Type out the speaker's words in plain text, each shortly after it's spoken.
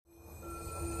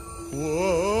Good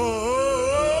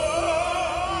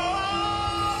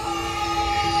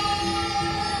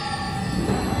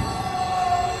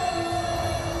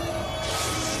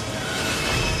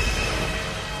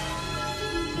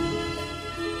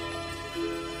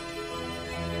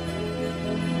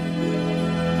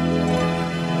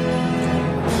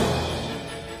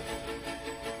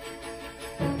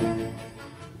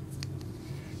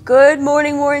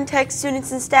morning, Warren Tech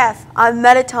students and staff. I'm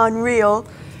Metaton Real.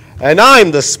 And I'm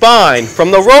the Spine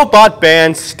from the robot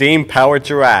band Steam Powered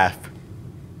Giraffe.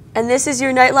 And this is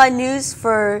your Knightline news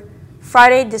for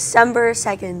Friday, December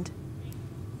 2nd.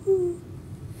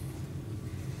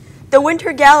 The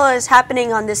Winter Gala is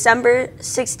happening on December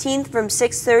 16th from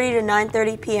 6:30 to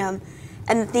 9:30 p.m.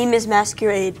 and the theme is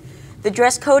Masquerade. The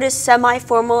dress code is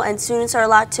semi-formal and students are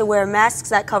allowed to wear masks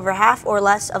that cover half or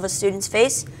less of a student's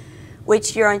face.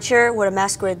 Which you're unsure what a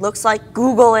masquerade looks like,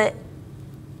 Google it.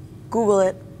 Google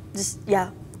it.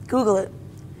 Google it.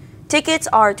 Tickets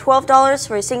are $12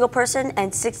 for a single person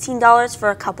and $16 for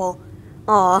a couple.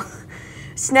 Aw.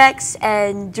 Snacks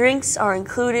and drinks are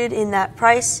included in that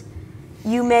price.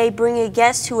 You may bring a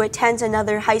guest who attends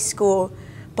another high school,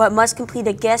 but must complete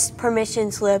a guest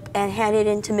permission slip and hand it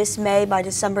in to Miss May by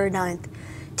December 9th.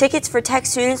 Tickets for tech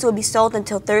students will be sold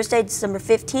until Thursday, December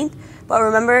 15th. But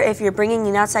remember, if you're bringing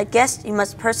an outside guest, you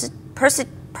must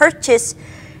purchase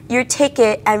your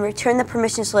ticket and return the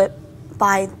permission slip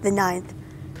by the 9th.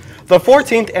 The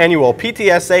 14th annual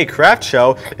PTSA Craft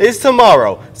Show is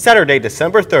tomorrow, Saturday,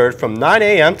 December 3rd from 9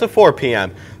 a.m. to 4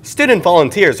 p.m. Student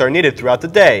volunteers are needed throughout the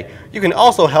day. You can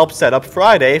also help set up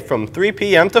Friday from 3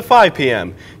 p.m. to 5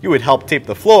 p.m. You would help tape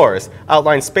the floors,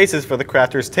 outline spaces for the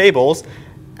crafters' tables,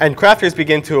 and crafters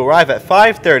begin to arrive at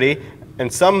 5:30,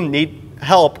 and some need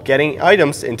help getting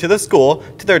items into the school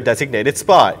to their designated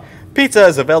spot. Pizza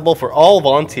is available for all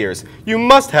volunteers. You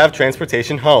must have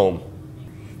transportation home.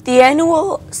 The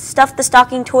annual Stuff the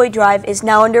Stocking Toy Drive is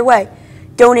now underway.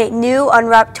 Donate new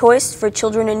unwrapped toys for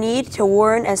children in need to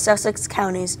Warren and Sussex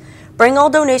counties. Bring all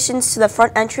donations to the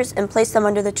front entrance and place them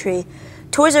under the tree.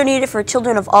 Toys are needed for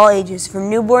children of all ages, from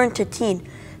newborn to teen.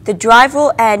 The drive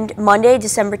will end Monday,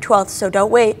 December 12th, so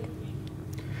don't wait.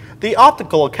 The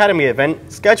Optical Academy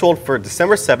event scheduled for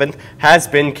December 7th has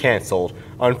been canceled.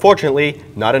 Unfortunately,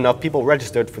 not enough people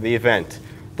registered for the event.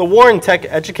 The Warren Tech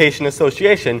Education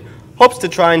Association hopes to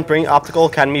try and bring Optical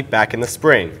Academy back in the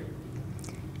spring.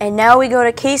 And now we go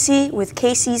to Casey with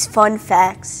Casey's Fun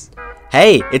Facts.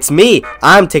 Hey, it's me.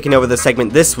 I'm taking over the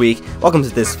segment this week. Welcome to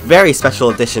this very special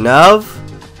edition of...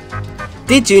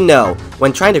 Did you know,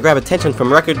 when trying to grab attention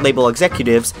from record label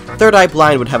executives, Third Eye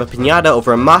Blind would have a piñata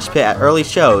over a mosh pit at early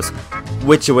shows,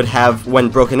 which it would have, when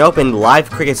broken open, live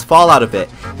crickets fall out of it.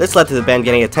 This led to the band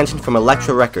getting attention from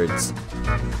Elektra Records.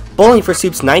 Bowling for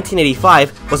Soup's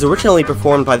 1985 was originally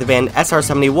performed by the band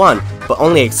SR-71, but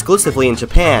only exclusively in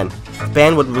Japan. The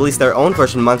band would release their own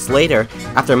version months later,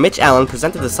 after Mitch Allen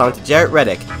presented the song to Jarrett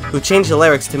Reddick, who changed the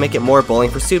lyrics to make it more Bowling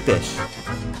for Soup-ish.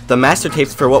 The master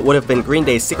tapes for what would have been Green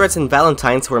Day's Cigarettes and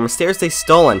Valentines were mysteriously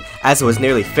stolen as it was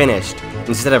nearly finished.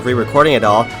 Instead of re-recording it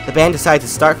all, the band decided to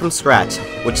start from scratch,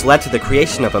 which led to the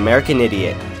creation of American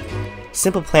Idiot.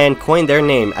 Simple Plan coined their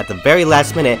name at the very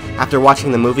last minute after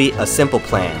watching the movie A Simple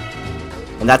Plan.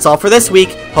 And that's all for this week.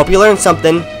 Hope you learned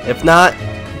something. If not,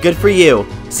 good for you.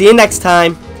 See you next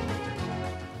time.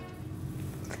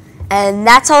 And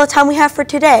that's all the time we have for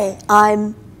today.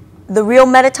 I'm the Real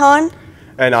Metaton.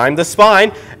 And I'm the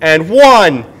Spine. And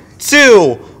 1,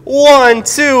 2, 1,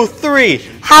 2, 3.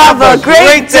 Have a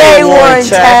great day, Warren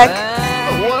Tech.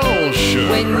 Well, sure.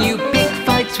 When you pick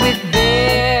fights with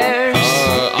bears,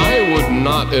 I would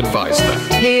not advise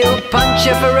that. he'll punch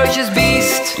a ferocious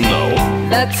beast. No.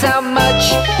 That's how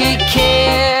much he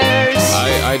cares.